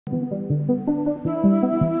Hello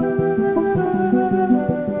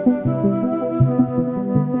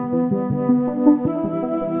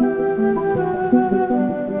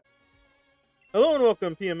and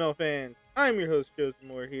welcome, PML fans. I'm your host, Joseph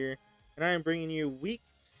Moore here, and I am bringing you week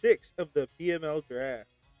 6 of the PML draft.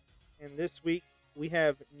 And this week, we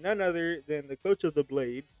have none other than the coach of the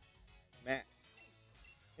Blades, Matt.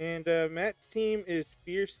 And Matt's team is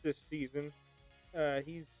fierce this season.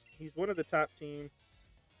 He's one of the top teams.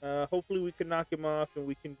 Hopefully, we can knock him off, and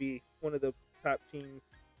we can be one of the top teams.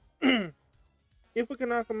 If we can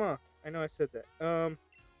knock him off, I know I said that.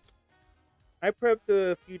 I prepped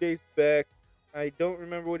a few days back. I don't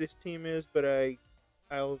remember what his team is, but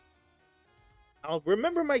I'll I'll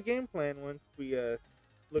remember my game plan once we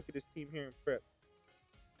look at his team here in prep.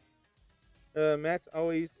 Matt's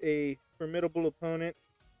always a formidable opponent,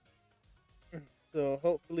 so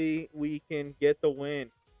hopefully we can get the win.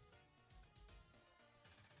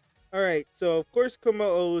 All right, so of course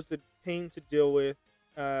Komo'o is a pain to deal with.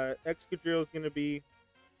 Excadrill is going to be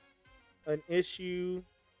an issue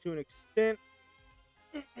to an extent.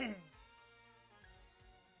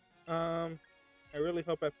 I really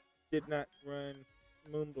hope I did not run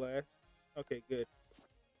Moonblast. Okay, good.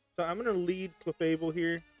 So I'm gonna lead Clefable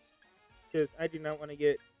here because I do not want to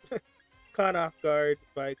get caught off guard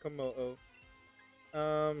by Komo'o.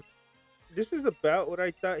 This is about what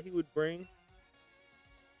I thought he would bring.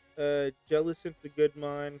 Jellicent the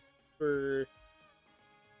Goodmon for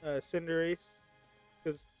Cinderace,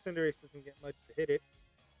 because Cinderace doesn't get much to hit it.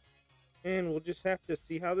 And we'll just have to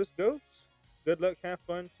see how this goes. Good luck, have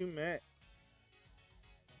fun to Matt.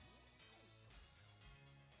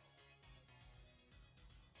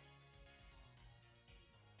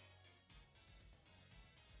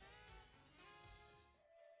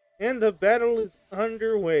 And the battle is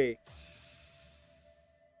underway.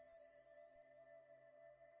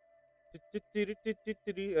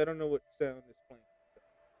 I don't know what sound is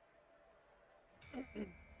playing.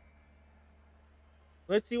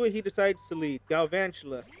 Let's see what he decides to lead.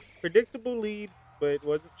 Galvantula. Predictable lead, but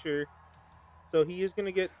wasn't sure. So he is going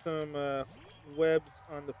to get some webs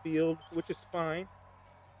on the field, which is fine.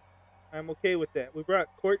 I'm okay with that. We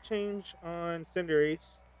brought Court Change on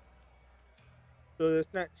Cinderace, so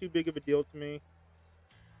that's not too big of a deal to me.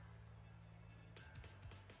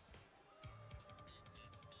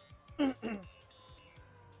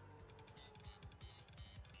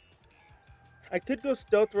 I could go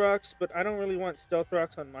Stealth Rocks, but I don't really want Stealth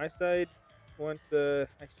Rocks on my side once I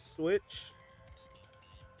switch.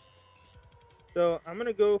 So I'm going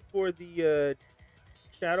to go for the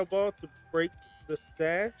Shadow Ball to break the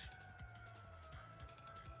Sash.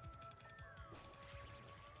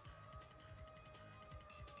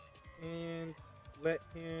 And let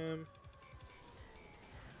him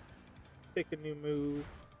pick a new move.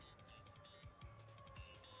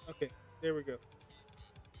 Okay, there we go.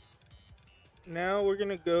 Now we're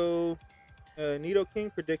gonna go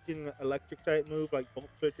Nidoking, predicting an electric type move like Volt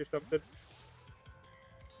Switch or something.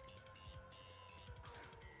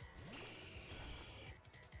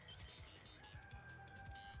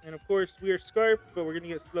 And of course we are Scarfed, but we're gonna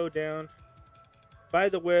get slowed down by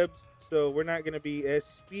the webs, so we're not gonna be as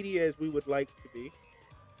speedy as we would like to be.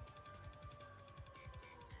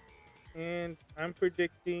 And I'm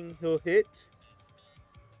predicting he'll hit.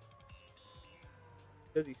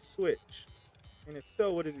 Does he switch? And if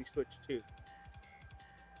so, what does he switch to?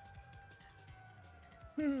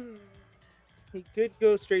 He could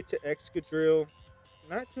go straight to Excadrill.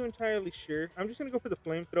 Not too entirely sure. I'm just going to go for the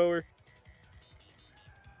Flamethrower.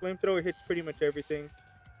 Flamethrower hits pretty much everything.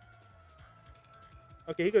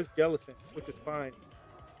 Okay, he goes Jellicent, which is fine.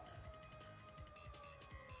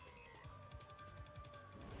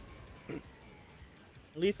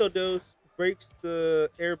 Lethal Dose breaks the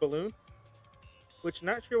Air Balloon, which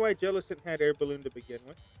not sure why Jellicent had Air Balloon to begin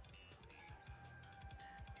with.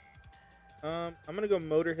 I'm gonna go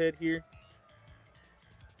Motorhead here.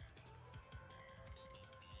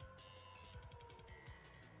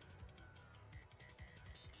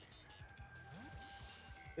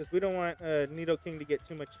 Because we don't want Nidoking to get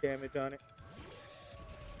too much damage on it.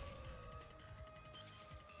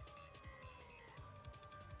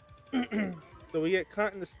 So we get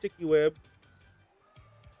caught in the sticky web.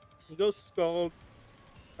 He goes Scald.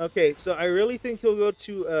 Okay, so I really think he'll go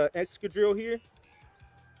to Excadrill here.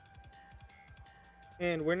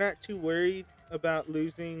 And we're not too worried about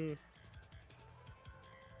losing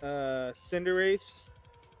Cinderace,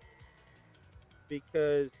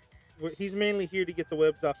 because he's mainly here to get the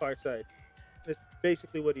webs off our side. That's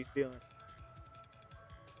basically what he's doing.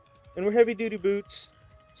 And we're heavy duty boots,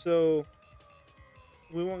 so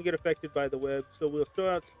we won't get affected by the web, so we'll still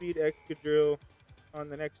outspeed Excadrill on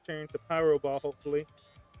the next turn to Pyro Ball, hopefully,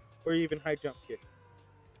 or even High Jump Kick.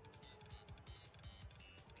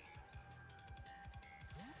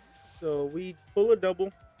 So we pull a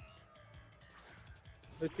double.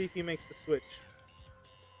 Let's see if he makes the switch.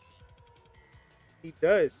 He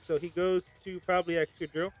does. So he goes to probably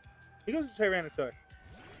Excadrill. He goes to Tyranitar.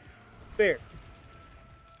 Fair.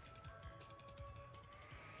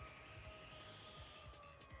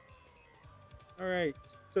 Alright.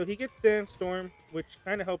 So he gets Sandstorm, which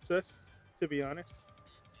kind of helps us, to be honest.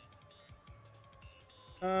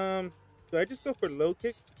 Do I just go for low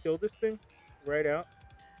kick to kill this thing right out?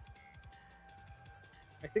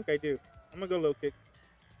 I think I do. I'm gonna go low kick.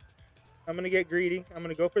 I'm gonna get greedy. I'm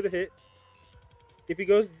gonna go for the hit. If he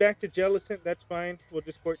goes back to Jellicent, that's fine. We'll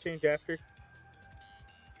just court change after.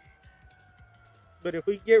 But if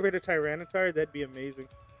we get rid of Tyranitar, that'd be amazing.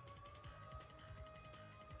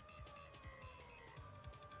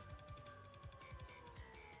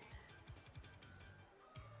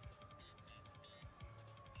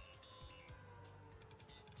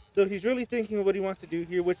 So he's really thinking of what he wants to do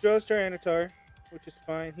here. Withdraws Tyranitar, which is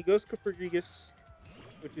fine. He goes Cofagrigus,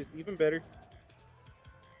 which is even better.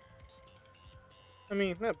 I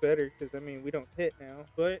mean, not better, because, I mean, we don't hit now,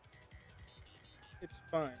 but it's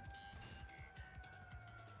fine.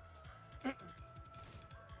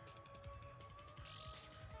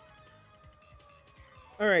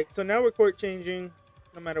 Alright, so now we're court changing,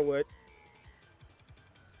 no matter what.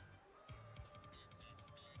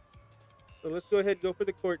 So let's go ahead and go for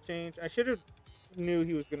the court change. I should have knew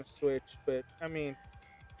he was going to switch, but, I mean,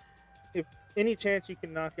 if any chance you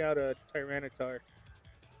can knock out a Tyranitar,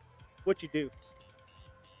 what you do.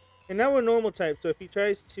 And now we're normal type, so if he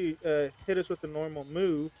tries to hit us with a normal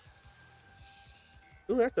move...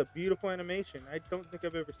 Ooh, that's a beautiful animation. I don't think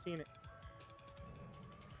I've ever seen it.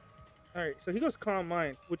 Alright, so he goes Calm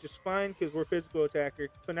Mind, which is fine because we're physical attacker.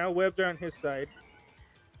 So now webs are on his side.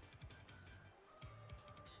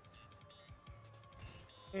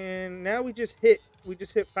 And now we just hit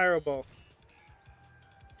Pyro Ball.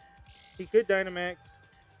 He could Dynamax.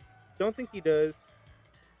 Don't think he does.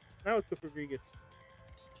 Now it's Cofagrigus.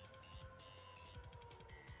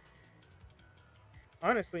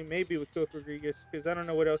 Honestly, maybe with Cofagrigus, because I don't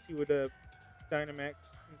know what else he would Dynamax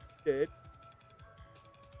instead.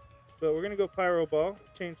 But we're going to go Pyro Ball,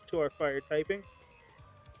 change to our fire typing.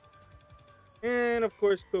 And of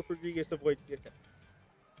course, Cofagrigus avoids the attack.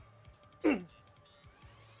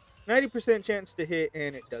 90% chance to hit,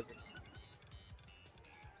 and it doesn't.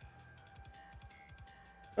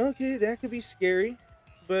 Okay, that could be scary,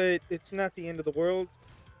 but it's not the end of the world.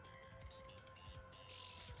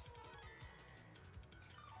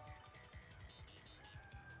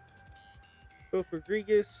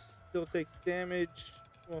 Cofagrigus still takes damage.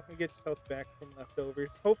 Well, he gets health back from leftovers.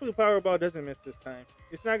 Hopefully Power Ball doesn't miss this time.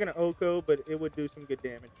 It's not going to OHKO, but it would do some good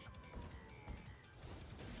damage.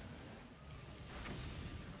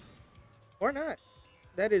 Or not.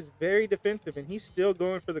 That is very defensive, and he's still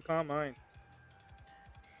going for the Calm Mind.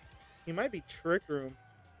 He might be Trick Room.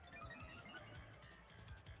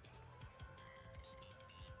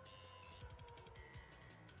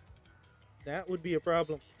 That would be a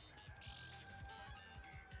problem.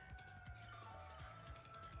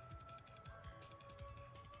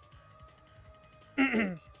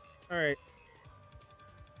 Alright.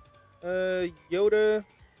 Yoda.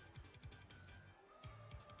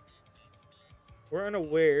 We're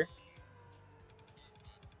unaware.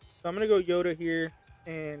 So I'm going to go Yoda here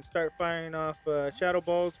and start firing off Shadow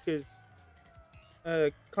Balls because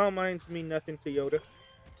Calm Minds mean nothing to Yoda.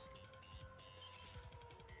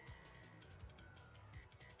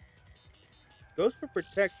 Goes for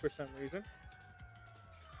Protect for some reason.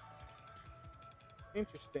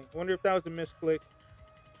 Interesting. Wonder if that was a misclick.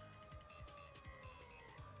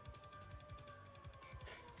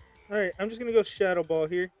 Alright, I'm just going to go Shadow Ball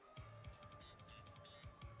here.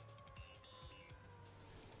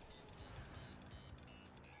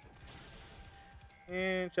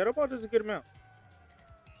 And Shadow Ball does a good amount.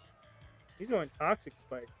 He's going Toxic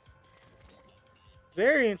Spikes.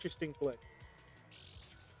 Very interesting play.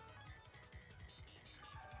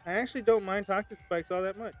 I actually don't mind Toxic Spikes all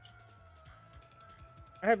that much.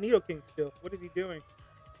 I have Needle King still. What is he doing?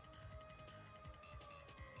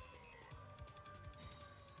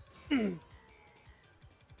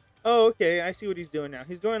 Oh, okay. I see what he's doing now.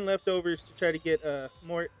 He's going leftovers to try to get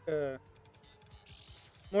more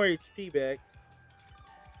HP back.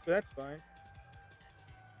 So that's fine.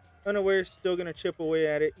 Unaware's still going to chip away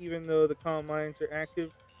at it, even though the Calm Minds are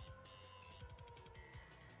active.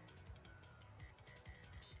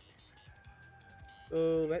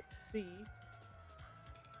 So let's see.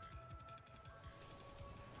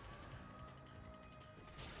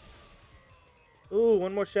 Ooh,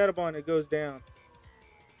 one more Shadow Ball and it goes down.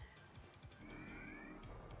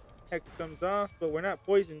 Hex comes off, but we're not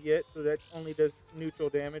poisoned yet, so that only does neutral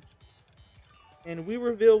damage. And we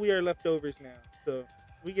reveal we are leftovers now, so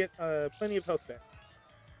we get plenty of health back.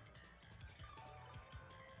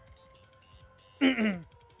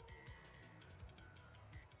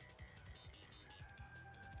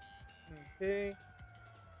 Okay.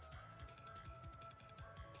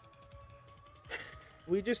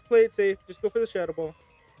 We just play it safe. Just go for the Shadow Ball.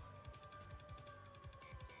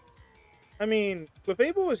 I mean,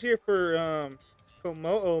 Clefable was here for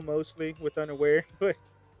Komodo mostly with Unaware, but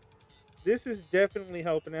this is definitely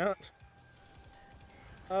helping out.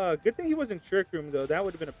 Good thing he wasn't Trick Room though. That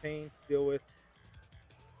would have been a pain to deal with.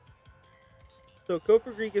 So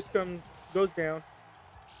Cofagrigus goes down.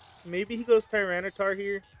 Maybe he goes Tyranitar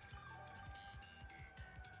here.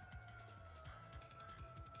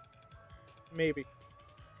 Maybe.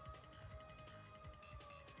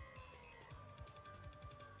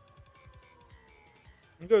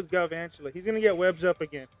 He goes Galvantula. He's gonna get webs up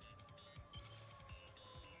again.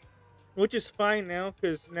 Which is fine now,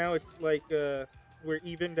 because now it's like we're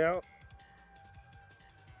evened out.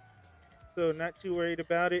 So not too worried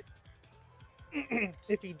about it.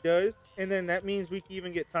 If he does. And then that means we can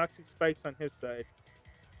even get Toxic Spikes on his side.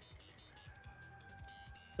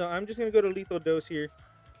 So I'm just going to go to Lethal Dose here.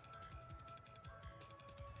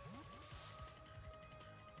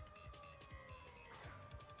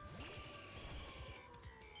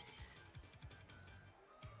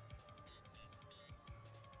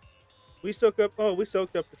 We soaked up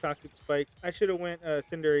the Toxic Spikes. I should have went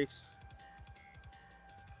Cinderace.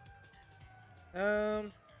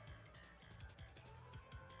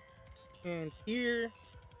 And here,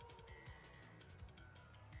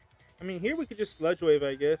 I mean, here we could just Sludge Wave,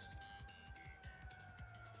 I guess.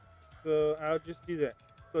 So I'll just do that.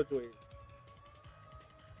 Sludge Wave.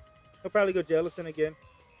 He'll probably go Jellicent again.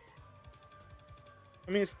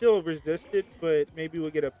 I mean, it's still resisted, but maybe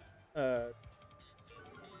we'll get a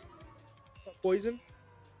poison.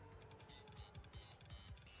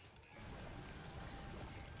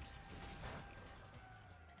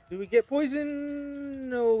 Do we get poison?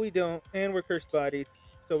 No, we don't. And we're Curse Bodied.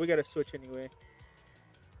 So we gotta switch anyway.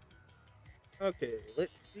 Okay,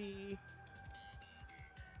 let's see.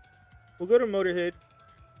 We'll go to Motorhead.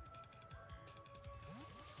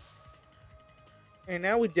 And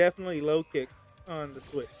now we definitely low kick on the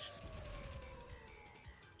switch.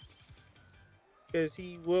 Because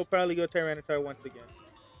he will probably go Tyranitar once again.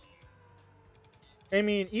 I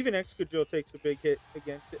mean, even Excadrill takes a big hit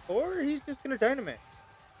against it. Or he's just going to Dynamax.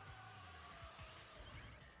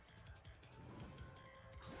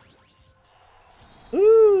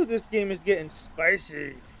 Ooh, this game is getting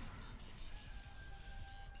spicy.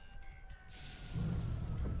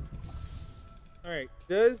 Alright,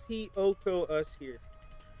 does he OHKO us here?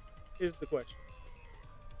 Is the question.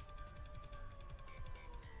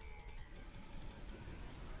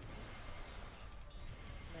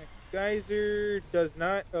 Geyser does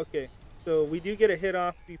not. Okay, so we do get a hit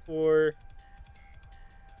off before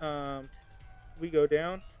we go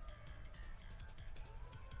down.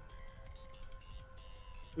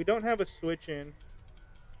 We don't have a switch in,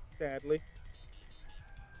 sadly.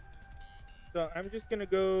 So I'm just gonna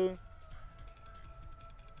go.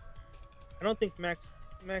 I don't think Max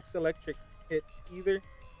Electric hits either.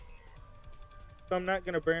 So I'm not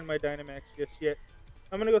gonna burn my Dynamax just yet.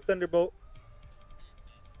 I'm gonna go Thunderbolt.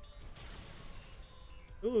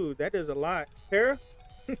 Ooh, that does a lot. Para?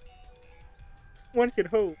 One could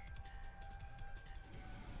hope.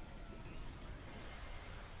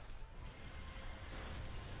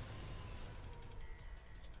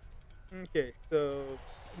 Okay, so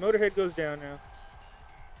Motorhead goes down now.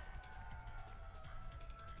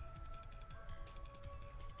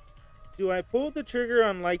 Do I pull the trigger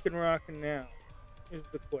on Lycanroc now? Is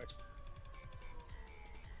the question.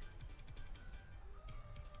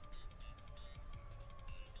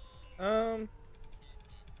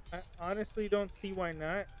 I honestly don't see why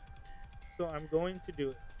not. So I'm going to do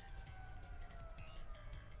it.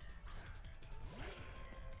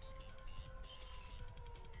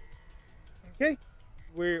 Okay.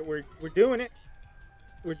 We're doing it.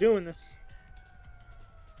 We're doing this.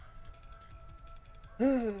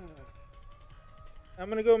 I'm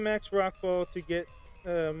gonna go Max Rock Ball to get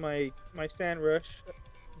my Sand Rush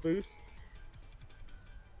boost.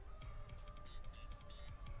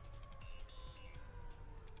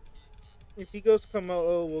 If he goes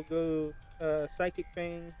Komodo, we'll go Psychic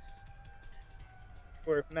Fangs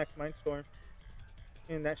or Max Mindstorm.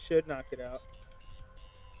 and that should knock it out.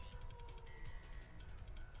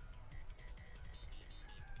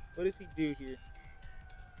 What does he do here?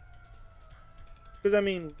 Because, I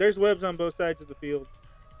mean, there's webs on both sides of the field,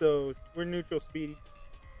 so we're neutral speed.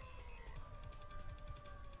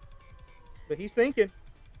 But he's thinking.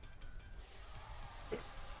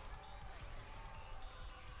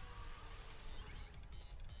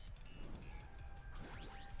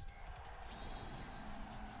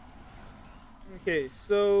 Okay,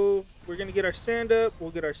 so we're gonna get our sand up.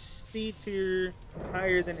 We'll get our speed tier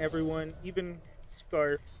higher than everyone, even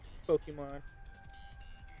Scarf Pokemon.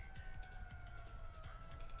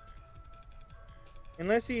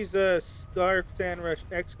 Unless he's a Scarf Sandrush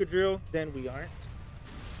Excadrill, then we aren't.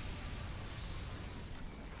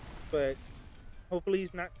 But hopefully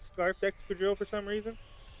he's not Scarf Excadrill for some reason.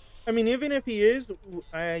 I mean, even if he is,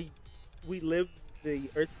 we live the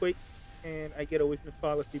earthquake, and I get a weakness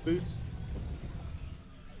policy boost.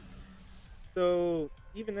 So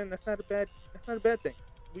even then, that's not a bad thing.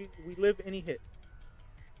 We live any hit.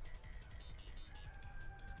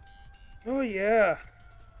 Oh yeah.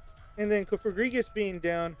 And then Rodriguez being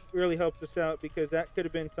down really helps us out because that could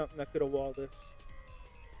have been something that could have walled us.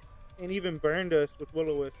 And even burned us with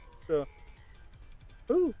Will-O-Wisp. So,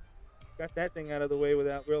 ooh, got that thing out of the way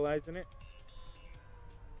without realizing it.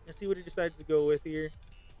 Let's see what he decides to go with here.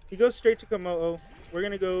 He goes straight to Komodo. We're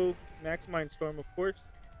going to go Max Mindstorm, of course.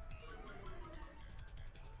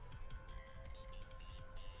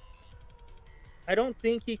 I don't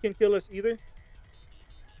think he can kill us either.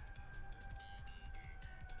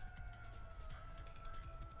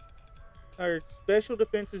 Our special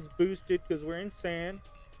defense is boosted because we're in sand.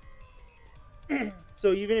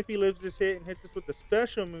 So even if he lives this hit and hits us with a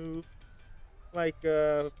special move, like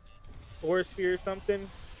Force Sphere or something,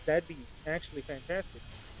 that'd be actually fantastic.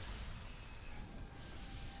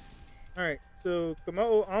 Alright, so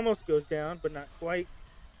Komodo almost goes down, but not quite.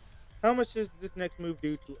 How much does this next move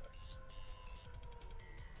do to us?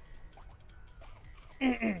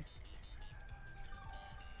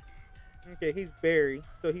 Okay, he's Berry,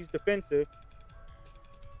 so he's defensive.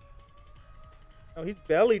 Oh, he's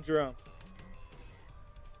Belly Drum.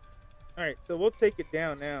 Alright, so we'll take it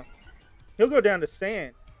down now. He'll go down to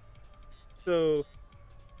sand. So,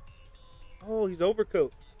 oh, he's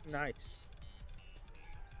Overcoat. Nice.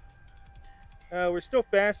 We're still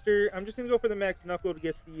faster. I'm just going to go for the Max Knuckle to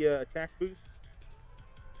get the attack boost.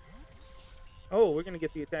 Oh, we're going to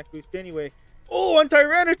get the attack boost anyway. Oh, on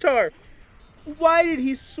Tyranitar! Why did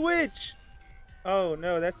he switch? Oh,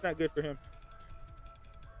 no, that's not good for him.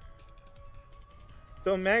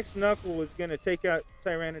 So Max Knuckle was going to take out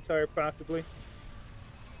Tyranitar, possibly.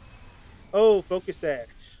 Oh, Focus Sash.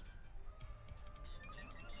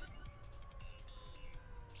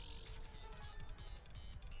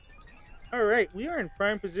 Alright, we are in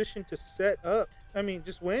prime position to set up. I mean,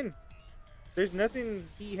 just win. There's nothing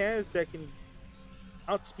he has that can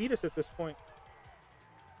outspeed us at this point.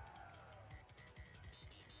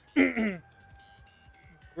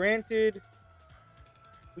 Granted,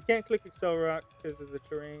 we can't click Excel Rock because of the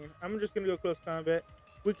terrain. I'm just going to go close combat.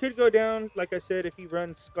 We could go down, like I said, if he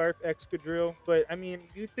runs Scarf Excadrill. But, I mean,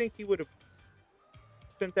 you'd think he would have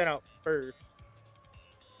sent that out first.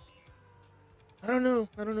 I don't know.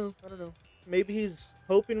 Maybe he's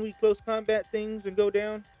hoping we close combat things and go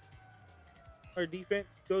down. Our defense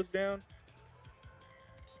goes down.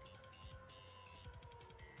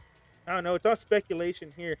 I don't know. It's all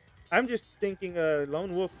speculation here. I'm just thinking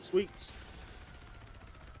Lone Wolf sweeps.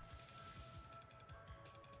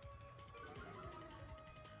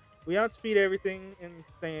 We outspeed everything in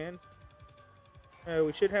sand.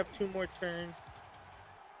 We should have 2 more turns.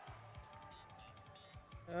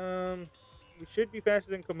 We should be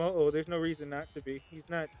faster than Komodo. There's no reason not to be. He's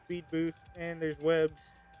not speed boost, and there's webs.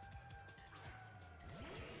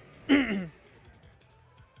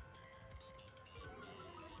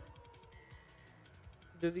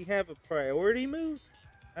 Does he have a priority move?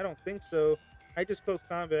 I don't think so. I just close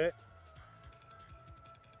combat.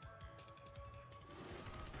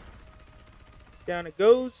 Down it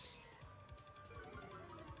goes.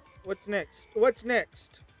 What's next? What's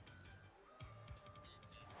next?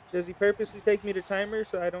 Does he purposely take me to timer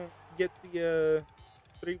so I don't get the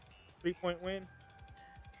 3-point win?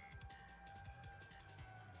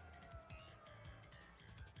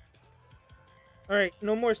 Alright,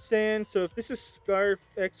 no more sand. So if this is Scarf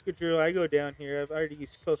Excadrill, I go down here. I've already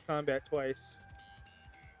used close combat twice.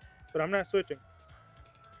 But I'm not switching.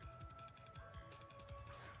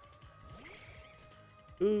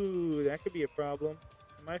 Ooh, that could be a problem.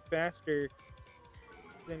 Am I faster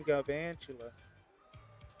than Galvantula?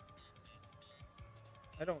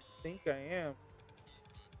 I don't think I am.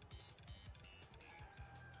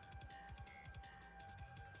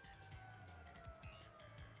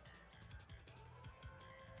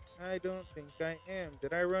 I don't think I am.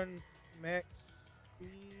 Did I run max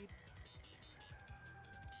speed?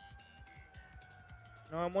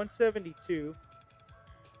 No, I'm 172.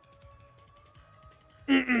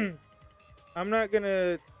 I'm not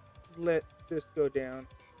gonna let this go down.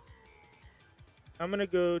 I'm gonna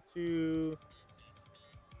go to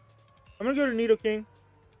Nido King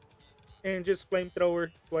and just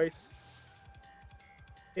flamethrower twice.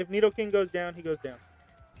 If Nido King goes down, he goes down.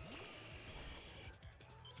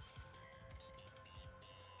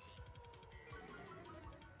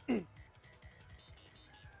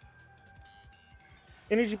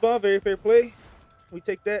 Energy ball, very fair play. We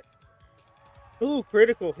take that. Ooh,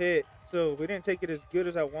 critical hit. So we didn't take it as good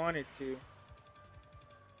as I wanted to.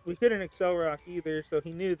 We couldn't Excel Rock either, so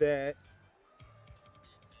he knew that.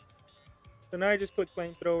 So now I just click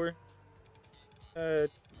flamethrower.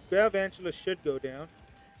 Galvantula should go down.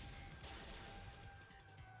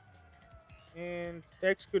 And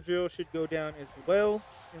Excadrill should go down as well,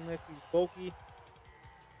 unless he's bulky,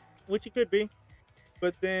 which he could be.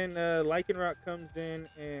 But then Lycanroc comes in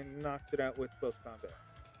and knocks it out with close combat.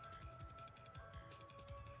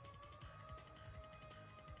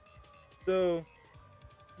 So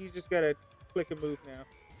he's just got to click a move now.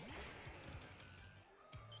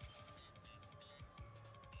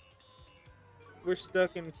 We're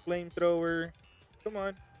stuck in flamethrower. Come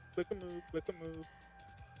on, click a move, click a move.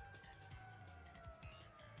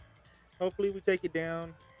 Hopefully we take it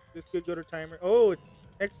down. This could go to timer. Oh,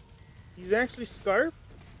 it's he's actually Scarf.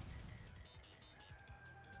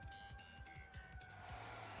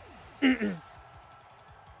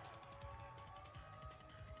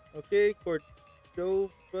 Okay,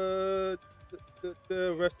 Cordova,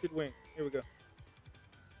 the Rusted Wing. Here we go.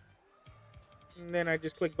 And then I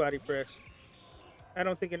just click body press. I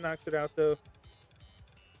don't think it knocks it out though.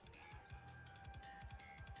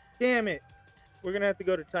 Damn it. We're going to have to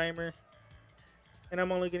go to timer. And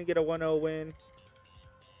I'm only going to get a 1-0 win.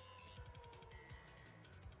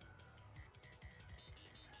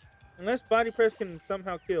 Unless body press can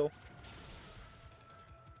somehow kill.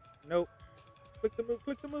 Nope. Click the move,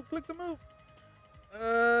 click the move, click the move.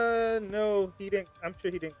 No, he didn't. I'm sure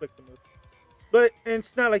he didn't click the move. But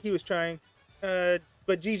it's not like he was trying. But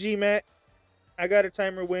GG, Matt. I got a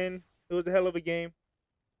timer win. It was a hell of a game.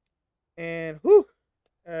 And whew,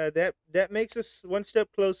 that makes us one step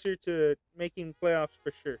closer to making playoffs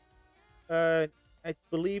for sure. I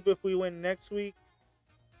believe if we win next week,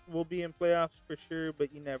 we'll be in playoffs for sure,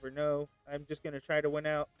 but you never know. I'm just going to try to win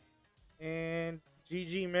out. And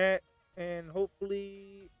GG, Matt. And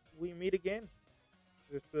hopefully we meet again.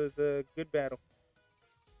 This was a good battle.